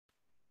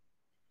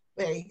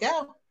There you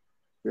go.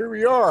 Here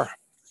we are.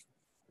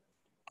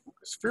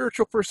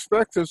 Spiritual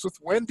Perspectives with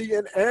Wendy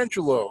and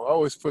Angelo. I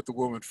always put the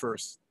woman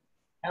first.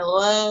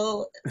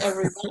 Hello,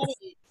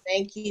 everybody.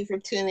 Thank you for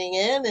tuning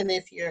in. And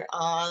if you're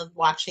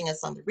watching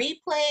us on the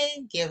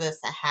replay, give us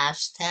a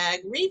hashtag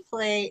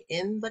replay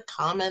in the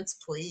comments,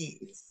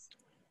 please.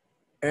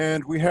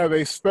 And we have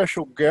a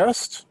special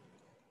guest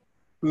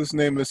whose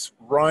name is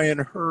Ryan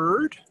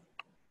Hurd.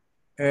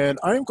 And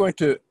I'm going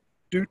to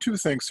do two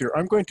things here.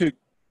 I'm going to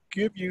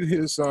give you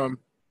his,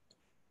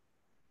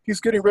 he's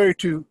getting ready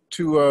to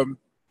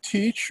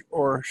teach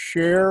or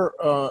share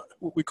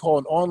what we call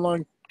an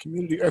online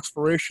community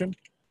exploration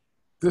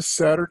this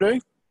Saturday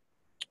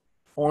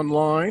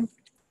online.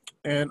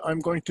 And I'm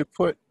going to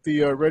put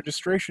the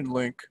registration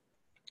link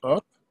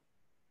up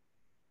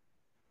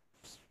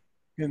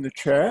in the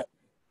chat.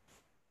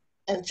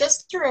 And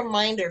just a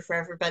reminder for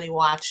everybody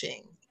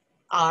watching,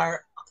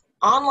 our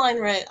online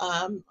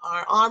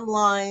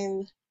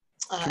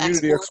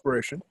community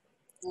exploration.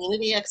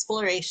 Community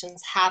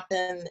explorations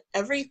happen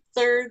every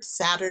third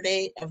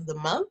Saturday of the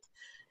month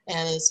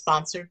and is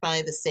sponsored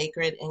by the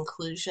Sacred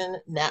Inclusion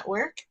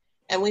Network.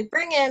 And we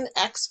bring in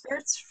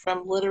experts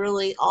from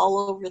literally all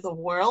over the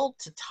world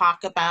to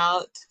talk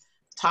about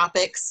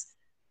topics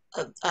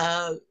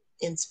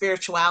in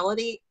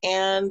spirituality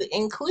and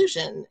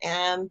inclusion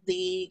and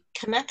the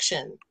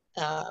connection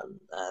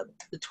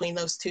between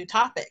those two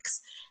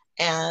topics.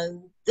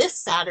 And this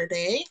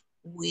Saturday,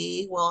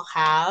 we will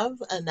have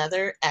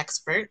another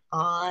expert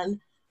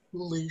on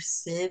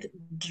lucid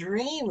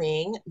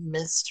dreaming,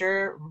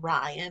 Mr.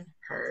 Ryan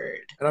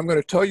Hurd. And I'm going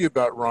to tell you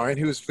about Ryan.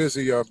 He was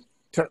busy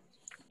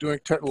doing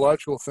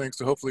technological things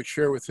to hopefully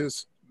share with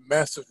his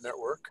massive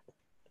network.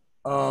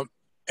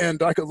 And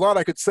a lot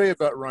I could say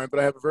about Ryan, but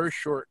I have a very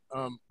short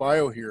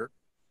bio here.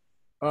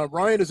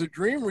 Ryan is a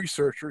dream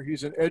researcher.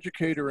 He's an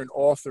educator and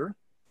author.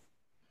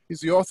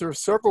 He's the author of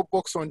several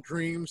books on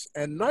dreams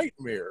and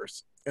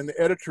nightmares and the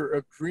editor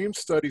of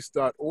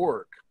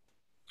dreamstudies.org.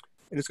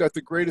 And he's got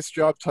the greatest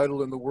job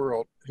title in the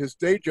world. His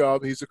day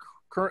job, he's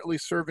currently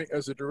serving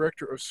as the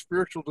director of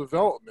spiritual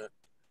development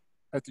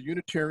at the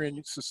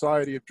Unitarian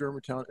Society of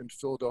Germantown in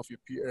Philadelphia,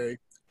 PA.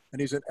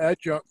 And he's an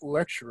adjunct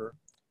lecturer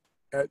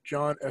at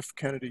John F.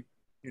 Kennedy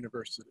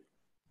University.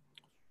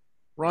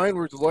 Ryan,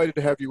 we're delighted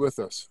to have you with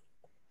us.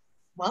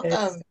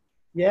 Welcome.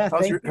 Yeah,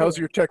 how's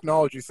your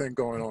technology thing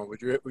going on? Were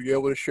you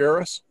able to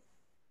share us?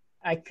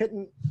 I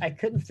couldn't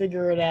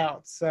figure it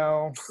out,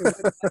 so it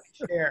wouldn't let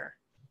me share.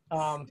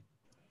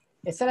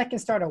 It said I can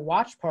start a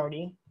watch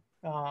party.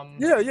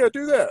 Yeah,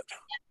 do that.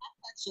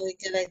 That's actually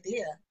a good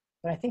idea.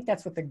 But I think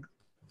that's what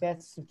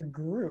the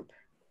group.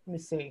 Let me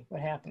see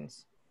what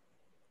happens.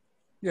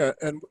 Yeah,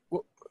 and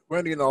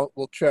Wendy and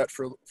we'll chat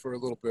for a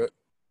little bit.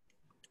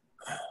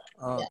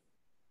 Yeah.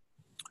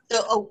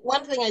 So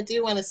one thing I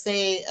do want to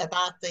say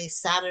about the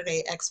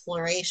Saturday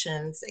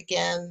explorations,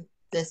 again,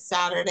 this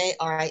Saturday,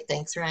 all right,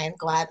 thanks, Ryan.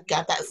 Glad we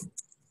got that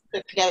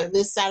put together.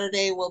 This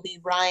Saturday will be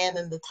Ryan,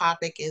 and the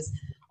topic is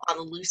on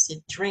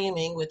lucid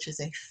dreaming, which is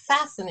a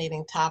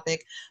fascinating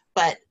topic.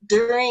 But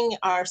during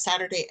our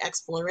Saturday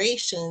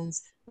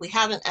explorations, we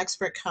have an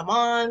expert come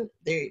on.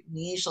 We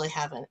usually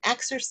have an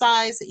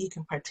exercise that you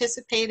can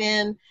participate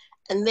in,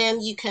 and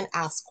then you can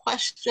ask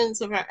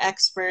questions of our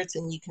experts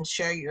and you can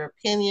share your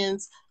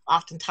opinions.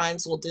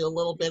 Oftentimes we'll do a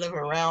little bit of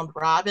a round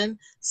robin.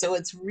 So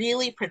it's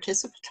really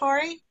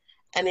participatory.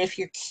 And if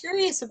you're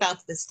curious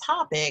about this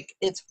topic,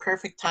 it's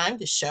perfect time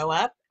to show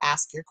up,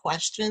 ask your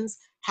questions,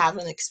 have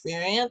an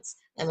experience,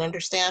 and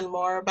understand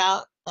more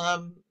about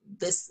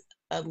this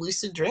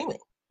lucid dreaming.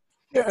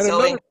 Yeah, and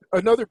so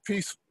another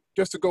piece,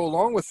 just to go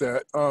along with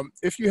that,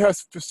 if you have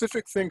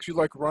specific things you'd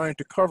like Ryan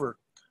to cover,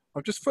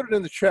 just put it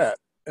in the chat,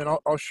 and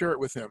I'll share it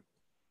with him.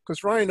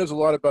 Because Ryan knows a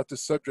lot about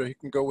this subject. He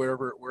can go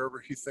wherever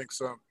he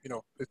thinks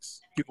it's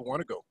people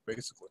want to go,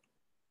 basically.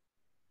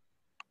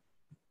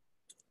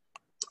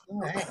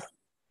 All right.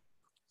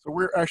 So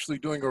we're actually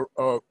doing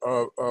a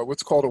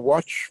what's called a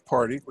watch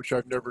party, which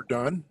I've never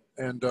done,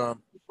 and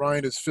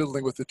Ryan is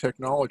fiddling with the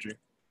technology.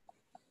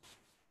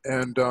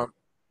 And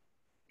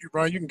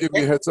Ryan, you can give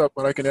me a heads up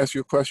when I can ask you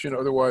a question.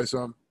 Otherwise,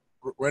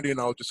 Wendy and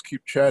I'll just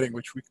keep chatting,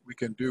 which we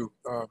can do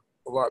a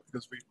lot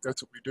because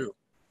that's what we do.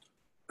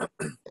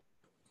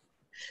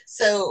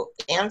 So,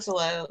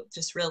 Angelo,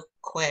 just real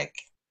quick,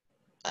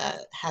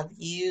 have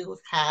you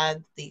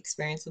had the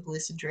experience of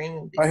lucid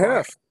dreaming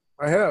before?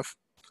 I have.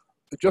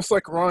 Just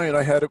like Ryan,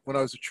 I had it when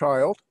I was a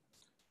child,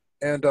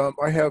 and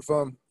I have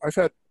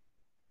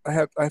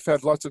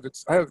lots of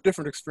I have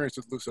different experience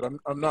with lucid.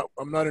 I'm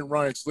not in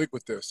Ryan's league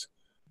with this,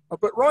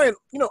 but Ryan,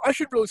 I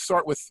should really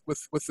start with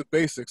the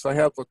basics. I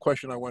have a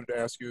question I wanted to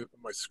ask you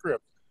in my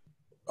script,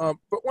 but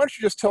why don't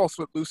you just tell us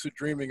what lucid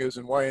dreaming is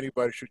and why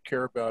anybody should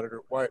care about it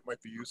or why it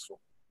might be useful?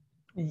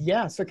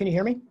 Yeah. So can you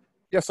hear me?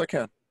 Yes, I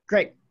can.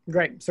 Great.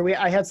 So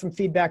I had some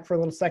feedback for a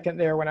little second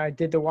there when I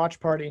did the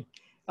watch party.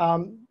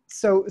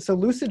 So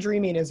lucid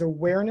dreaming is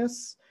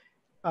awareness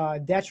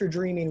that you're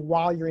dreaming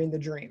while you're in the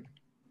dream.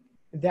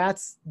 That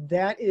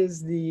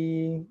is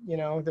the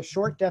the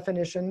short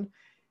definition.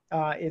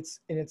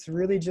 It's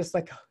really just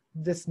like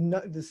this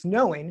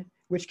knowing,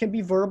 which can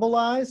be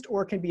verbalized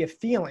or can be a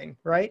feeling,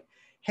 right?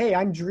 Hey,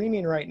 I'm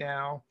dreaming right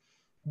now.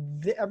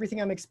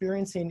 Everything I'm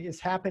experiencing is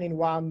happening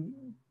while I'm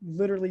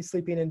literally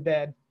sleeping in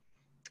bed.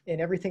 And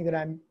everything that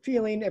I'm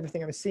feeling,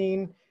 everything I'm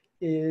seeing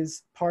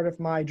is part of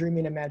my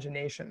dreaming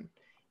imagination.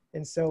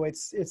 And so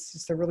it's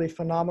just a really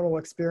phenomenal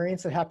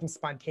experience that happens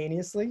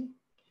spontaneously,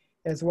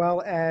 as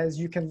well as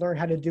you can learn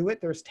how to do it.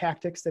 There's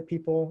tactics that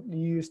people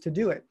use to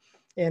do it.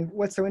 And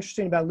what's so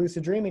interesting about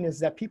lucid dreaming is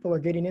that people are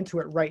getting into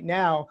it right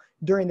now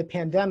during the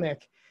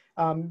pandemic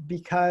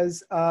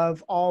because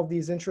of all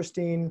these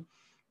interesting,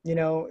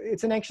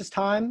 it's an anxious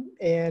time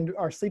and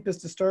our sleep is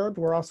disturbed.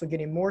 We're also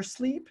getting more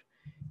sleep,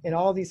 and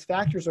all these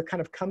factors are kind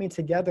of coming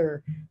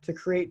together to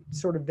create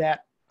sort of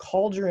that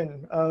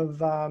cauldron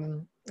of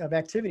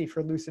activity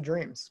for lucid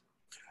dreams.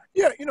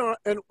 Yeah,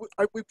 and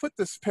we put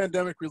this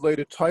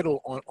pandemic-related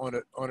title on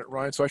it,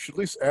 Ryan. So I should at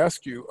least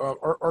ask you: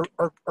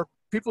 are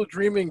people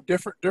dreaming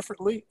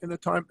differently in the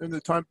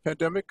time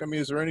pandemic? I mean,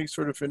 is there any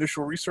sort of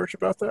initial research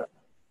about that?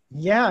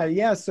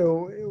 Yeah.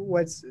 So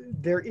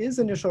there is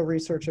initial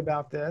research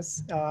about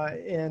this,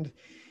 and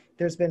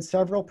there's been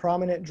several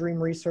prominent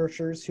dream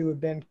researchers who have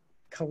been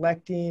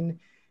collecting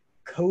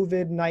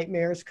COVID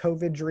nightmares,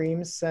 COVID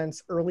dreams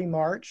since early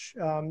March.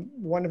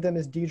 One of them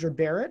is Deidre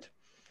Barrett,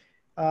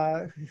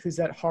 who's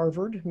at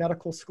Harvard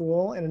Medical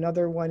School, and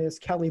another one is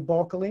Kelly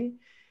Bulkeley,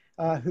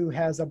 who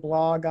has a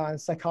blog on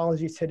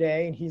Psychology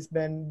Today,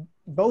 and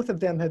both of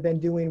them have been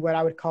doing what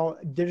I would call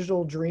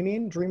digital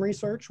dream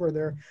research, where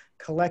they're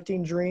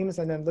collecting dreams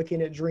and then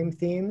looking at dream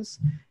themes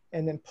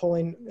and then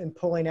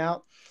pulling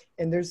out.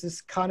 And there's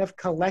this kind of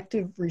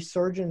collective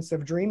resurgence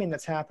of dreaming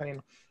that's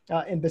happening.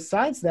 And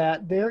besides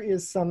that, there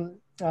is some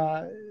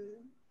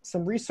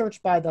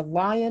research by the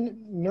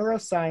Lion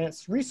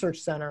Neuroscience Research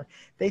Center.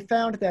 They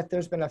found that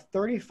there's been a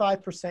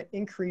 35%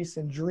 increase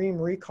in dream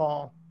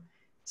recall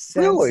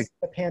since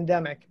the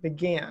pandemic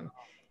began.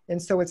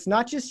 And so it's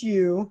not just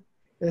you,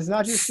 it's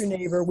not just your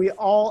neighbor. We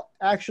all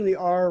actually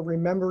are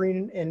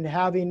remembering and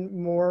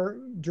having more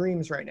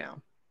dreams right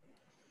now.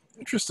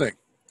 Interesting.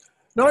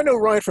 Now, I know,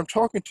 Ryan, from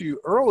talking to you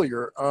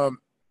earlier,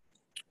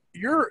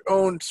 your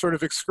own sort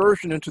of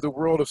excursion into the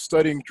world of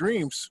studying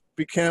dreams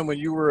began when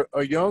you were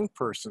a young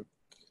person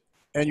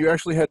and you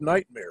actually had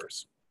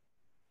nightmares,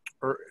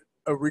 or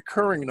a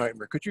recurring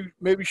nightmare. Could you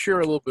maybe share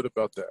a little bit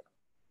about that?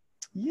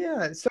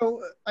 Yeah,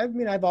 so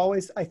I've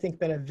always, I think,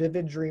 been a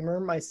vivid dreamer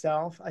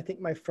myself. I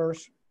think my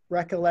first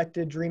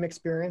recollected dream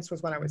experience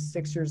was when I was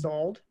 6 years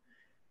old.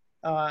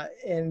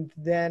 And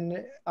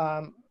then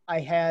I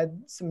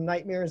had some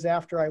nightmares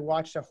after I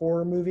watched a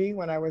horror movie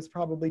when I was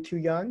probably too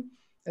young.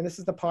 And this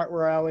is the part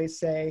where I always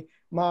say,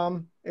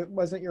 Mom, it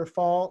wasn't your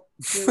fault.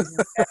 It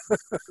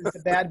was a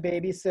bad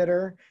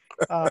babysitter.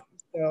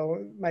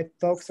 So my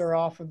folks are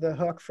off of the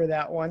hook for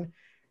that one.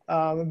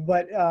 And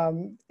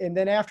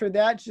then after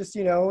that, just,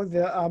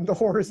 the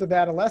horrors of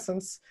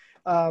adolescence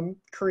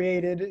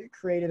created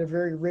a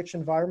very rich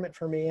environment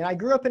for me. And I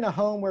grew up in a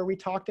home where we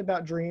talked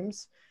about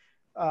dreams.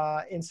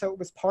 And so it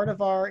was part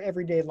of our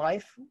everyday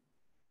life,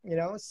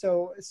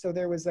 so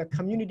there was a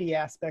community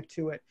aspect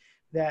to it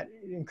that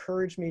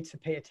encouraged me to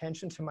pay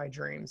attention to my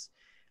dreams.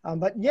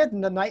 But yeah,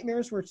 the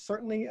nightmares were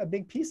certainly a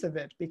big piece of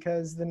it,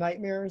 because the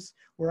nightmares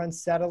were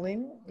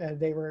unsettling.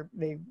 They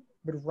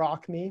would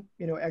rock me,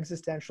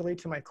 existentially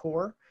to my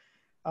core,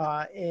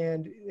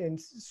 and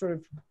sort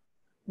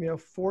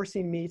of,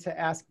 forcing me to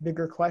ask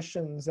bigger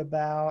questions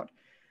about,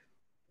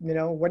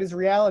 what is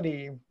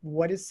reality?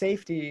 What is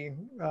safety?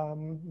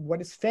 What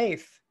is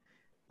faith?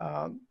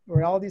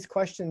 Or all these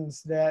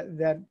questions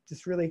that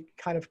just really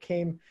kind of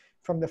came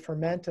from the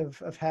ferment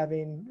of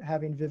having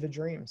vivid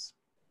dreams.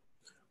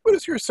 What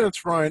is your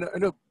sense, Ryan? I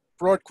know,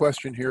 broad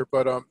question here,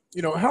 but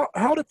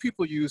how do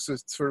people use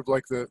this sort of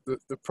like the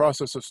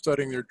process of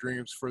studying their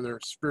dreams for their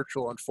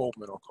spiritual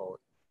unfoldment, I'll call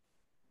it?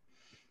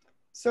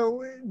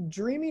 So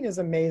dreaming is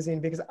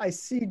amazing, because I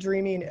see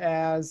dreaming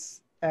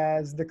as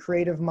the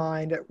creative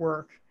mind at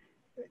work.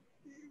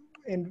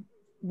 And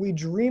we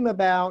dream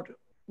about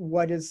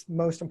what is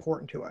most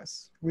important to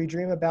us. We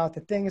dream about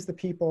the things, the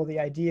people, the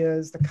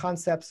ideas, the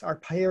concepts, our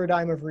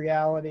paradigm of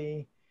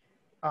reality,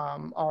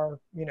 our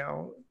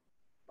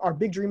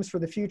big dreams for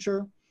the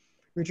future.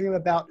 We dream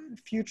about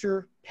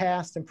future,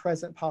 past, and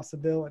present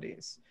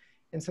possibilities.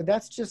 And so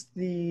that's just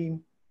the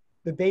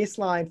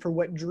baseline for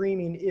what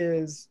dreaming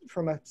is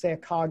from a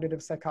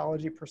cognitive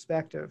psychology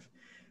perspective.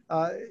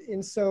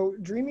 And so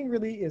dreaming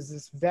really is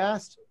this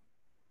vast,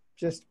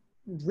 just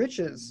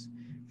riches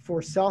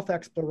for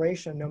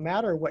self-exploration, no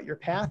matter what your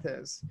path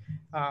is.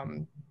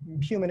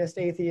 Humanist,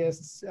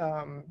 atheists,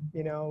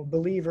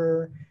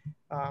 believer,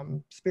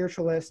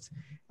 spiritualist,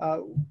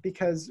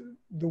 because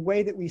the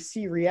way that we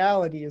see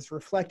reality is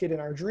reflected in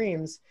our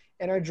dreams,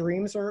 and our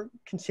dreams are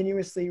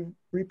continuously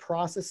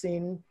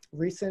reprocessing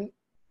recent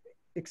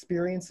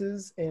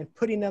experiences and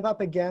putting them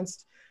up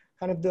against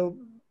kind of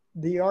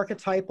the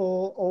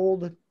archetypal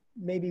old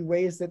maybe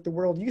ways that the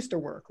world used to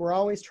work. We're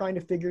always trying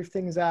to figure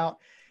things out,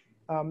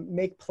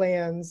 make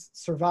plans,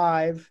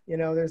 survive.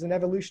 There's an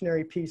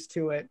evolutionary piece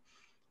to it.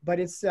 But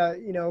it's,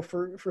 you know,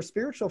 for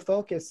spiritual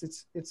focus,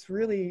 it's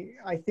really,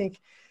 I think,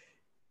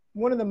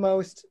 one of the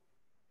most,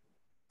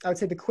 I would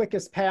say, the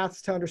quickest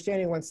paths to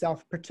understanding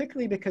oneself,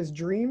 particularly because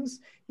dreams,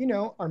 you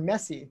know, are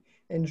messy,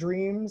 and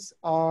dreams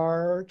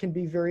can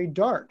be very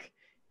dark,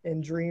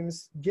 and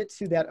dreams get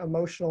to that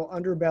emotional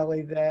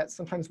underbelly that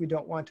sometimes we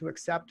don't want to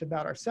accept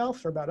about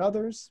ourselves or about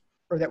others,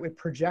 or that we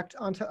project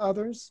onto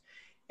others.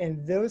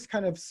 And those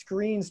kind of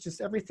screens, just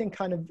everything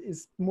kind of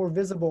is more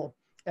visible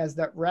as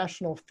that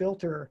rational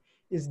filter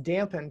is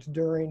dampened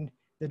during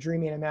the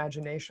dreaming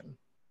imagination.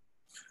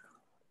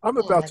 I'm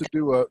about to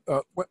do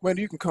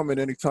Wendy, you can come in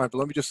anytime, but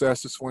let me just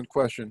ask this one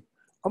question.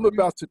 I'm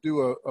about to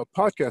do a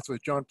podcast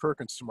with John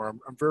Perkins tomorrow.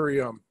 I'm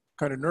very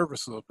kind of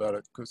nervous about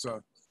it because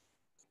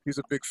he's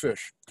a big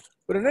fish.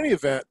 But in any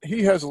event,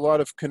 he has a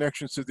lot of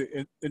connections to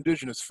the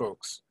indigenous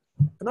folks.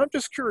 And I'm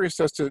just curious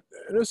as to,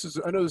 and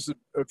I know this is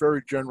a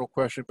very general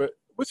question, but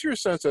what's your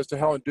sense as to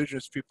how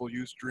indigenous people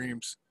use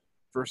dreams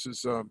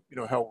versus, you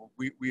know, how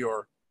we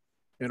are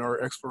in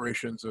our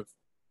explorations of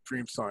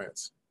dream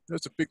science?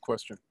 That's a big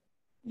question.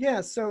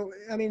 Yeah, so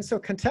I mean, so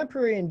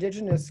contemporary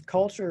indigenous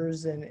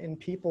cultures and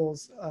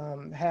peoples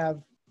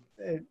have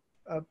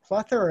a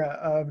plethora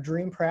of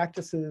dream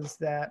practices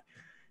that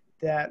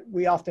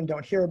we often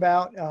don't hear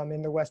about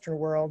in the Western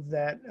world.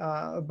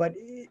 But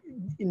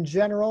in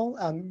general,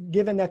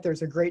 given that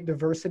there's a great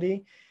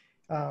diversity,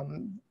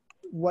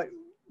 what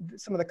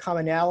some of the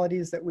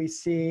commonalities that we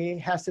see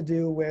has to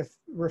do with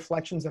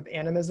reflections of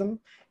animism.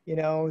 You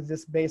know,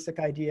 this basic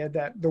idea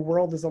that the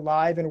world is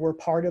alive and we're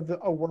part of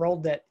a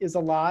world that is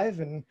alive.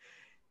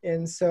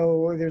 And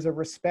so there's a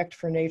respect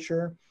for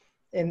nature.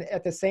 And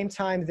at the same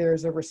time,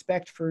 there's a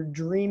respect for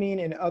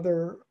dreaming and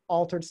other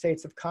altered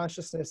states of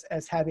consciousness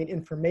as having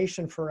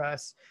information for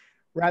us,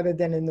 rather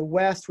than in the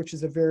West, which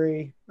is a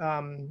very,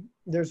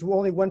 there's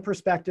only one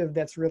perspective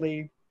that's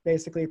really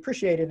basically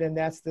appreciated, and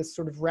that's this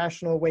sort of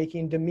rational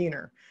waking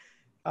demeanor.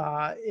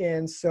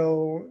 And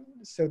so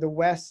the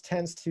West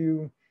tends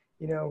to,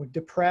 you know,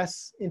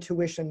 depress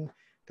intuition.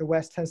 The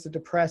West tends to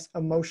depress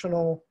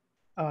emotional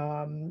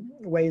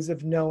ways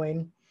of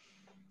knowing.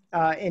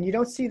 And you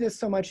don't see this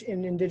so much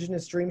in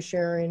indigenous dream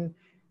sharing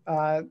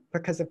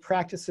because of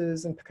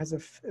practices and because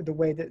of the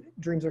way that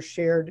dreams are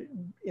shared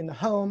in the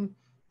home,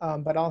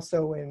 but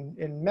also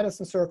in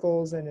medicine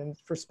circles and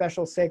for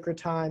special sacred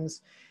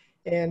times.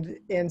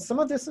 And some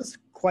of this is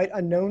quite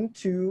unknown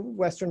to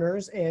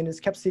Westerners and is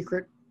kept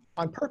secret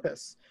on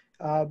purpose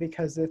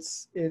because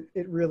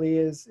it really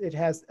is, it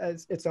has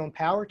its own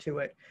power to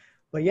it.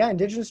 But yeah,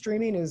 indigenous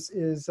dreaming is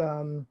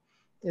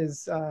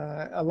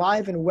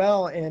alive and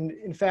well. And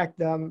in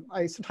fact,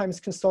 I sometimes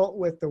consult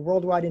with the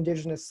Worldwide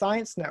Indigenous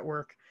Science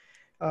Network,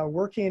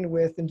 working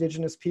with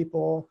indigenous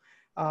people,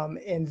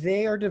 and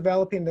they are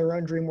developing their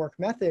own dream work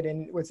method.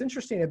 And what's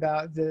interesting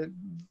about the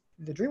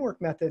dream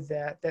work method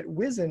that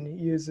Wizen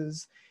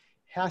uses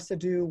has to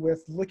do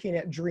with looking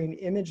at dream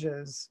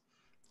images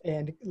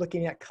and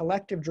looking at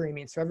collective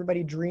dreaming. So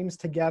everybody dreams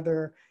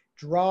together,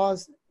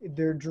 draws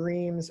their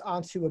dreams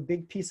onto a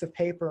big piece of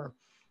paper.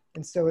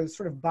 And so it's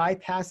sort of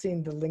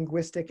bypassing the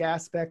linguistic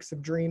aspects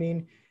of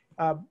dreaming,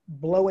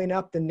 blowing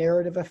up the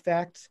narrative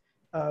effect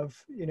of,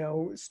 you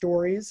know,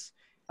 stories,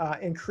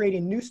 and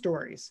creating new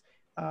stories.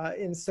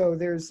 And so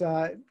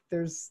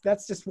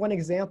that's just one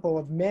example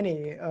of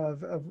many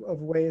of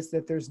ways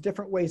that there's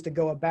different ways to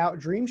go about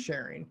dream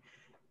sharing.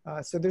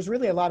 So there's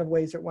really a lot of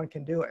ways that one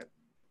can do it.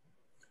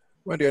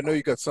 Wendy, I know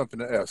you got something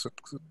to ask, so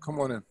come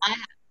on in. I have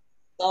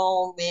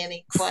so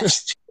many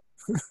questions.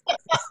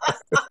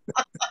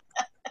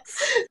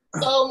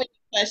 So many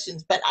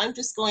questions, but I'm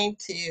just going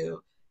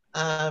to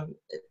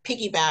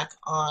piggyback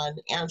on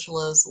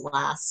Angelo's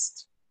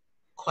last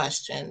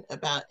question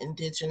about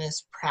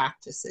indigenous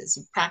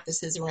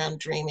practices around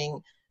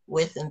dreaming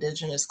with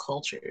indigenous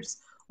cultures.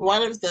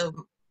 One of the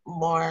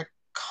more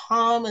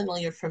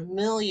commonly or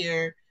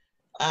familiar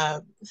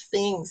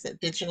things that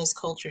indigenous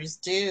cultures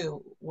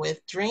do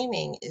with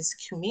dreaming is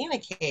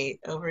communicate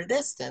over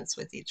distance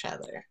with each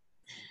other.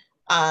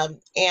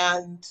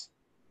 And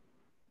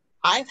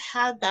I've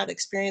had that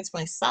experience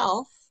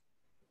myself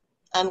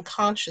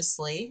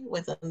unconsciously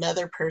with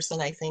another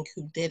person, I think,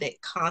 who did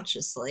it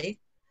consciously,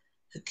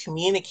 who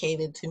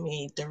communicated to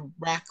me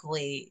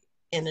directly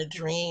in a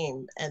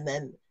dream, and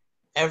then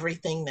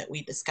everything that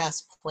we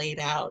discussed played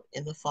out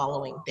in the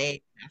following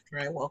day after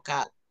I woke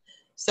up.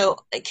 So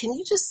can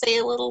you just say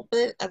a little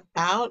bit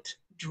about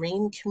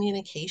dream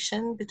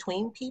communication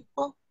between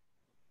people?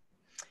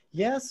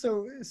 Yeah,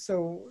 so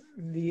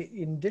the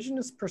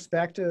indigenous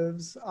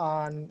perspectives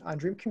on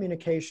dream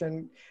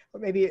communication,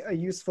 maybe a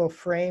useful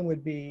frame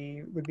would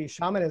be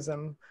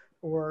shamanism,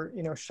 or,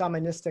 you know,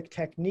 shamanistic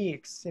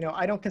techniques. You know,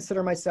 I don't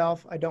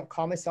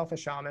call myself a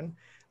shaman,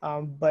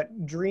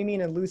 but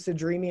dreaming and lucid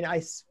dreaming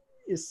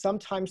is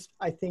sometimes,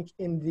 I think,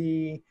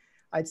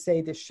 I'd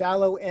say the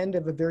shallow end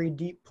of a very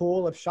deep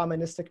pool of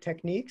shamanistic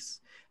techniques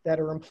that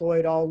are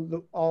employed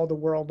all the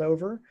world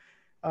over.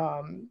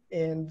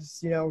 And,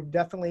 you know,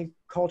 definitely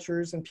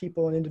cultures and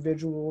people and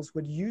individuals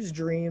would use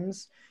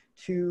dreams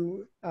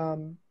to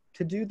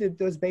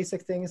those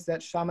basic things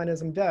that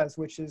shamanism does,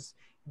 which is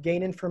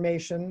gain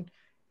information,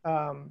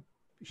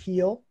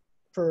 heal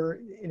for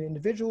an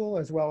individual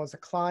as well as a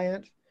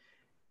client,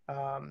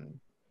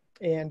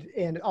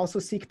 and also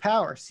seek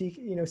power,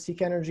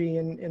 seek energy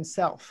in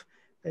self.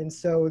 And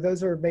so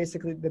those are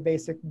basically the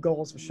basic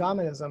goals of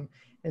shamanism.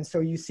 And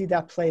so you see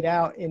that played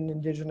out in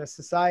indigenous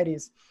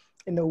societies.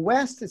 In the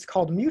West, it's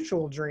called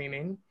mutual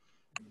dreaming.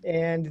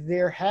 And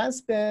there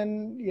has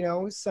been,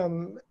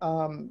 some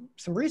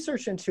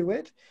research into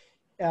it.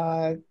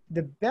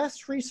 The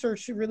best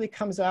research really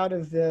comes out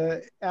of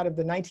the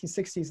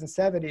 1960s and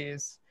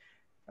 70s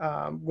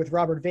with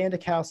Robert Van de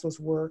Cassel's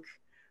work,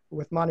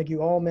 with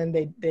Montague Ullman.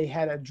 They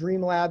had a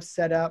dream lab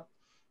set up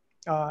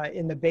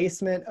in the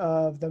basement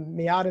of the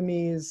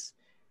Miamis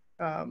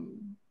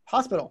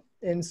hospital.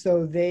 And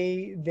so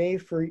they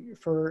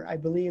for I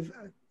believe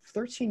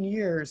 13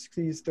 years,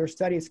 their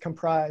studies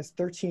comprised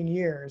 13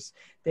 years,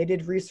 they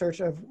did research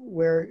of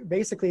where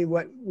basically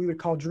what we would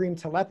call dream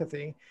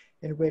telepathy,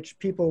 in which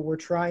people were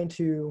trying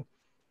to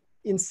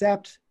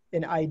incept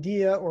an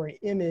idea or an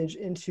image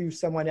into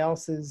someone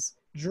else's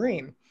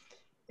dream.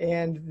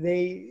 And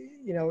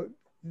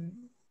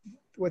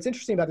what's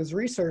interesting about this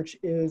research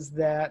is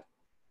that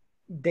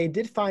they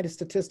did find a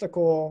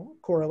statistical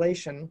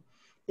correlation.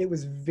 It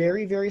was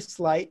very, very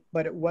slight,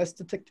 but it was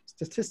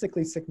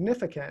statistically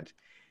significant.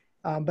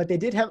 But they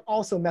did have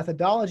also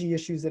methodology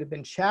issues that have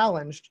been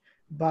challenged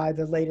by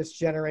the latest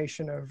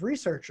generation of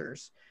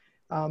researchers.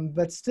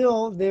 But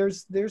still,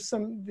 there's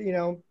some,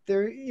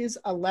 there is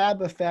a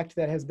lab effect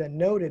that has been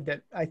noted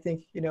that I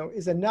think,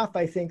 is enough,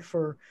 I think,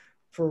 for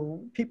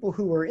people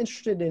who are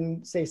interested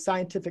in, say,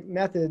 scientific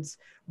methods,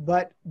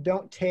 but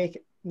don't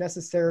take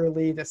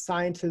necessarily the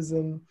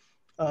scientism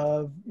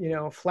of,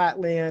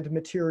 flatland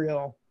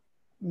material,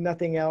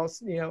 nothing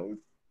else,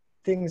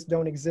 things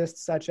don't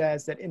exist such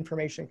as that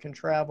information can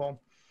travel,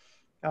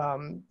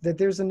 that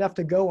there's enough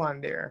to go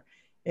on there.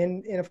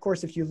 And of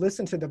course, if you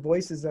listen to the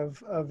voices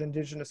of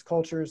indigenous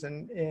cultures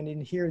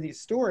and hear these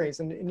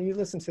stories and you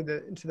listen to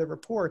the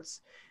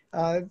reports,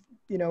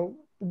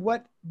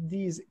 what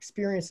these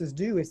experiences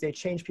do is they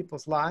change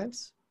people's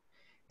lives,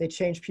 they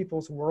change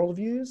people's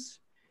worldviews,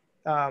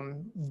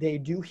 they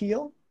do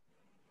heal.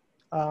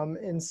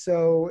 And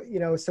so,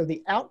 so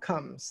the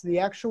outcomes, the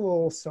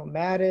actual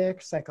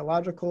somatic,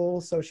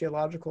 psychological,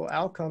 sociological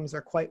outcomes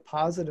are quite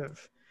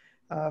positive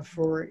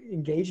for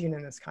engaging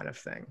in this kind of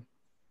thing.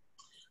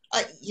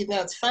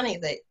 It's funny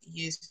that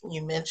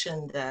you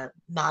mentioned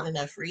not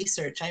enough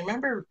research. I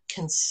remember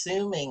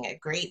consuming a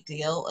great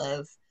deal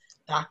of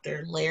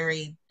Dr.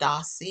 Larry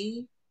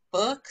Dossey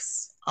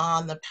books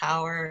on the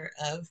power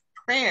of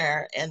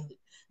prayer and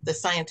the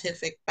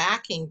scientific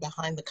backing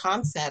behind the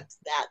concept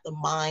that the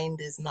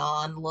mind is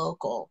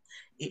non-local.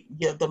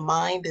 The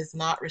mind is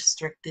not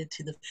restricted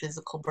to the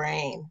physical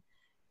brain.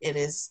 It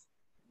is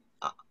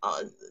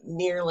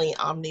nearly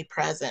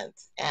omnipresent,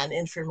 and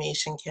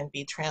information can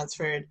be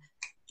transferred,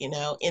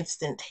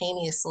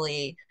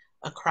 instantaneously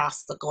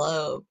across the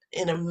globe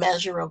in a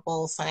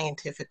measurable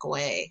scientific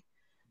way.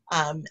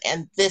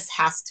 And this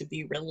has to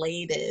be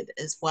related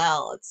as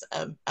well. It's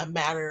a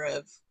matter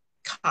of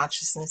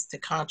consciousness to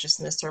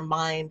consciousness or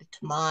mind to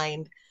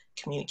mind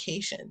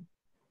communication.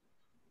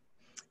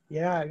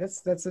 Yeah,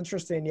 that's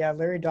interesting. Yeah,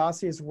 Larry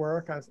Dossey's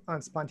work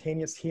on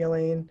spontaneous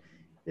healing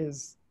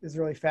is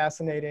really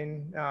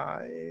fascinating.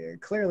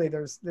 Clearly,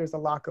 there's a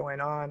lot going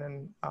on,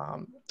 and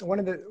one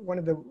of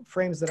the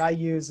frames that I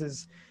use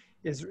is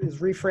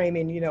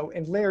reframing.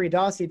 And Larry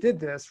Dossey did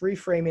this,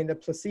 reframing the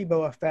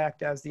placebo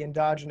effect as the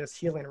endogenous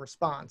healing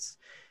response,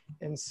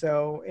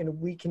 and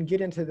we can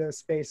get into those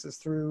spaces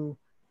through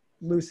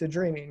lucid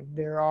dreaming.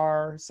 There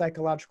are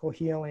psychological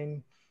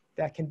healing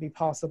that can be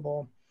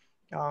possible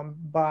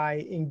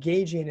by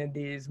engaging in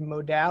these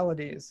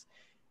modalities.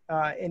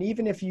 And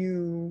even if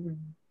you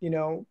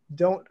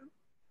don't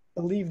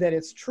believe that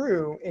it's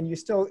true and you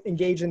still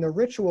engage in the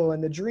ritual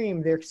and the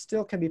dream, there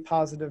still can be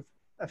positive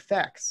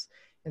effects.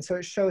 And so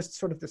it shows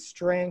sort of the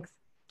strength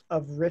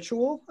of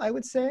ritual, I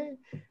would say,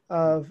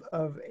 of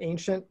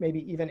ancient,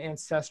 maybe even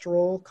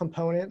ancestral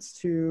components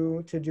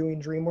to doing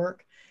dream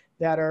work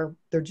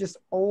they're just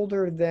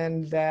older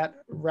than that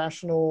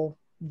rational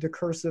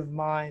discursive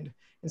mind.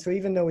 And so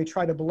even though we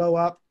try to blow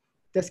up,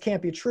 this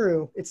can't be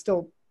true, it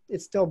still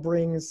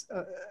brings,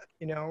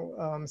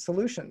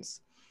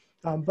 solutions.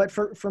 But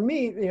for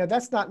me,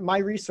 that's not my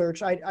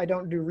research. I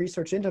don't do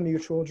research into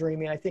mutual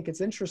dreaming. I think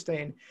it's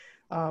interesting.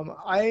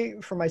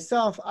 For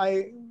myself,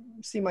 I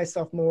see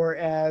myself more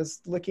as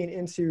looking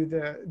into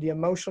the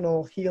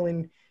emotional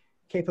healing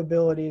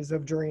capabilities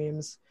of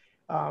dreams,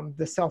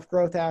 the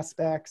self-growth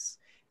aspects,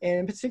 and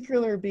in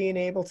particular, being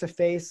able to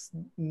face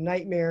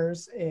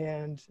nightmares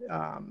and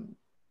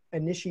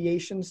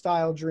initiation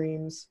style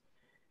dreams,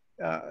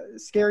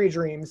 scary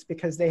dreams,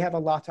 because they have a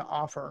lot to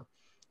offer.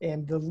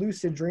 And the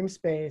lucid dream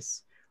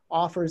space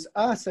offers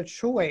us a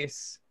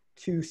choice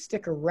to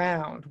stick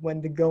around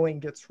when the going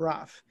gets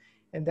rough.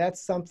 And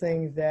that's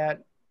something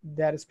that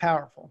is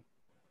powerful.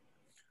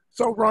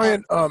 So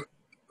Ryan,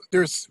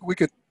 we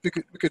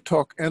could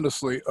talk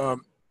endlessly.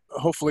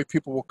 hopefully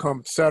people will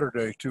come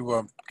Saturday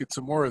to get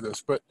some more of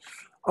this. But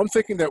I'm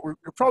thinking that we're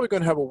probably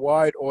going to have a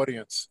wide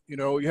audience. You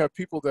know, you have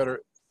people that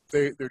are,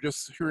 they're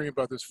just hearing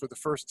about this for the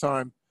first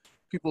time.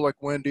 People like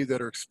Wendy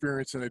that are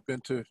experienced and they've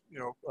been to, you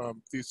know,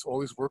 all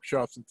these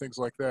workshops and things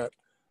like that.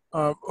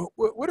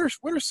 What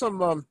are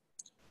some,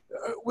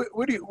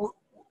 where do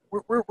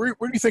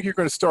you think you're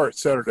going to start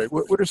Saturday?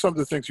 What are some of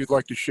the things you'd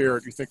like to share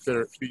that you think that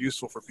would be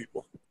useful for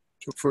people,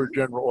 for a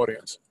general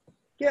audience?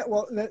 Yeah,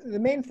 well, the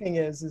main thing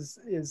is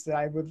that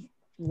I would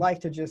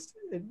like to just,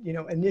 you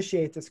know,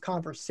 initiate this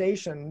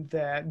conversation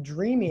that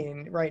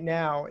dreaming right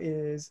now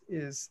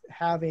is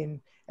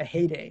having a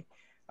heyday.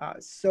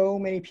 So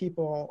many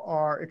people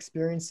are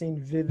experiencing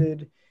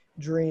vivid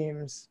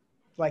dreams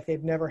like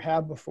they've never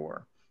had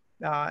before.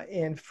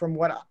 And from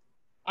what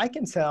I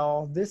can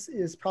tell, this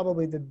is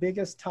probably the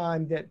biggest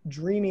time that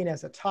dreaming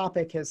as a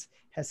topic has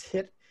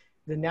hit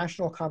the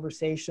national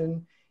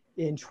conversation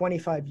in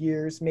 25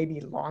 years, maybe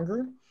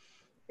longer.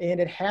 And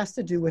it has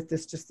to do with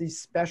just these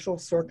special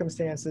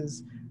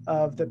circumstances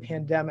of the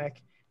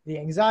pandemic, the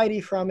anxiety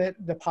from it,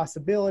 the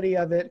possibility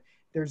of it.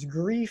 There's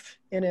grief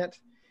in it,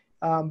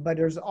 but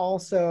there's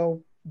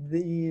also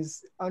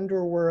these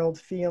underworld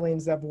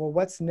feelings of, well,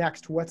 what's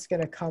next? What's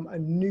going to come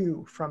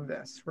anew from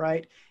this,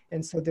 right?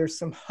 And so there's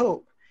some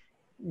hope.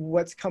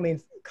 What's coming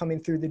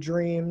through the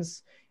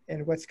dreams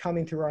and what's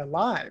coming through our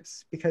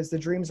lives, because the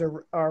dreams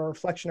are a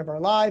reflection of our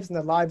lives and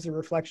the lives are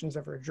reflections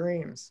of our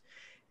dreams.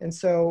 And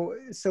so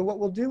what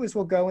we'll do is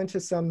we'll go into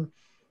some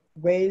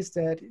ways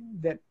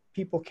that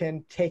people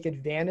can take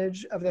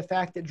advantage of the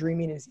fact that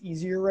dreaming is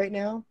easier right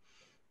now.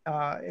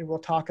 And we'll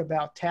talk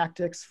about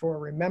tactics for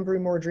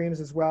remembering more dreams,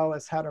 as well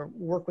as how to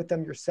work with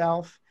them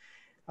yourself.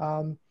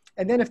 And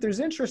then if there's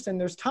interest and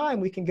there's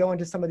time, we can go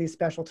into some of these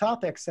special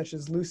topics, such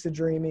as lucid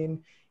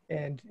dreaming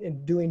and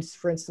doing,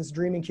 for instance,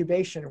 dream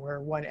incubation,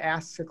 where one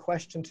asks a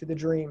question to the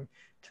dream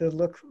to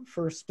look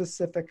for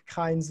specific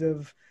kinds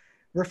of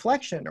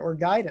reflection or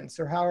guidance,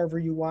 or however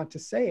you want to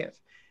say it,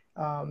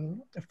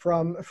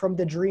 from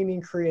the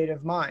dreaming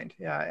creative mind.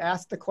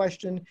 Ask the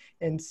question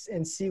and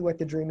see what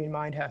the dreaming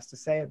mind has to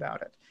say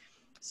about it.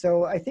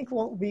 So I think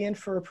we'll be in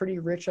for a pretty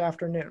rich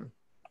afternoon.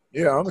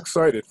 Yeah, I'm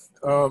excited.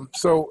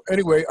 So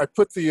anyway, I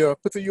put the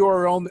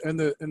URL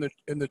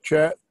in the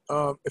chat.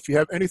 If you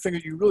have anything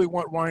that you really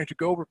want Ryan to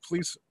go over,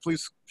 please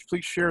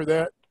share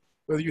that.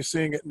 Whether you're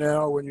seeing it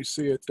now, when you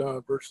see it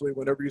virtually,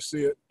 whenever you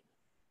see it.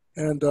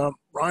 And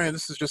Ryan,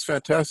 this is just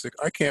fantastic.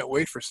 I can't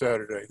wait for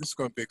Saturday. This is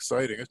going to be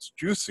exciting. It's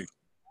juicy.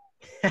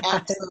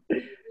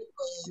 Absolutely.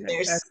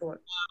 There's Excellent.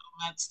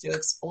 so much to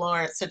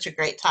explore. It's such a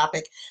great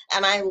topic.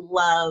 And I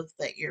love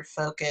that your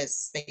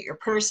focus, that your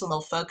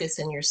personal focus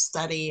in your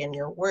study and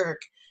your work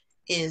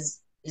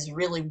is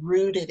really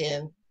rooted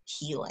in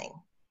healing.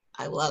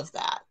 I love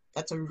that.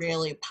 That's a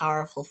really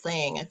powerful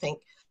thing. I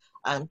think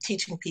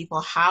teaching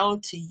people how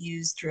to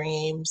use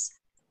dreams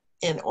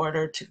in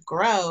order to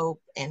grow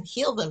and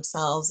heal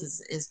themselves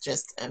is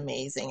just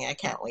amazing. I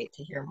can't wait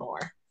to hear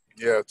more.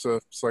 Yeah,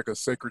 it's like a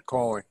sacred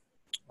calling.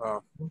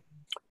 So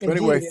Indeed.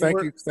 anyway,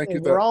 thank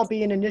you. We're all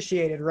being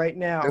initiated right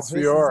now. Yes,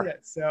 we are.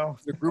 So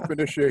the group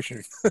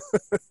initiation.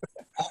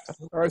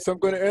 All right, so I'm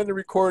going to end the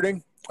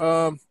recording.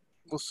 We'll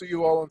see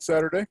you all on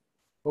Saturday,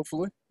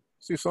 hopefully.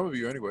 See some of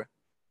you anyway.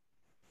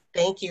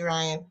 Thank you,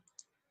 Ryan.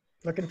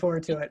 Looking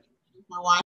forward to it.